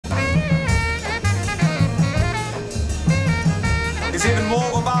He's even more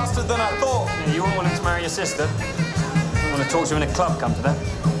of a bastard than I thought. Yeah, you wouldn't want him to marry your sister. You want to talk to him in a club, come to that.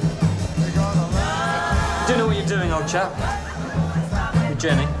 Do you know what you're doing, old chap? With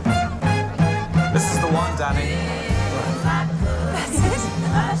Jenny. This is the one, Danny. That's it?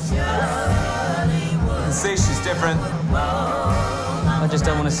 You can see she's different. I just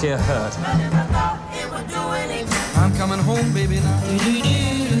don't want to see her hurt. I'm coming home, baby, now.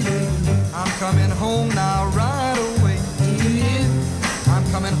 I'm coming home now, right away. I'm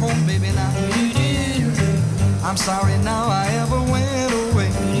coming home, baby, now. I'm sorry now I ever went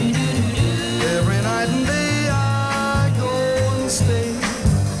away. Every night and day I go and stay.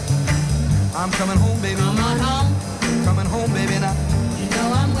 I'm coming home, baby. Come on home. Coming home, baby, now. You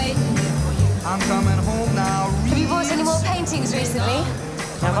know I'm waiting here for you. I'm coming home now. Have you bought any more paintings recently?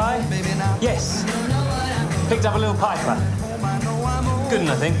 Have I? Baby, now. Yes. Picked up a little piper. Good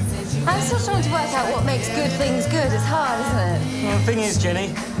enough, I think. I'm still trying to work out what makes good things good. It's hard, isn't it? Well, the thing is,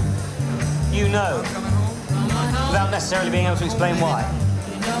 Jenny, you know, without necessarily being able to explain why.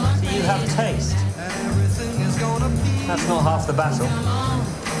 So you have taste. That's not half the battle.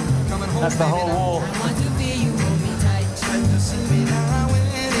 That's the whole war.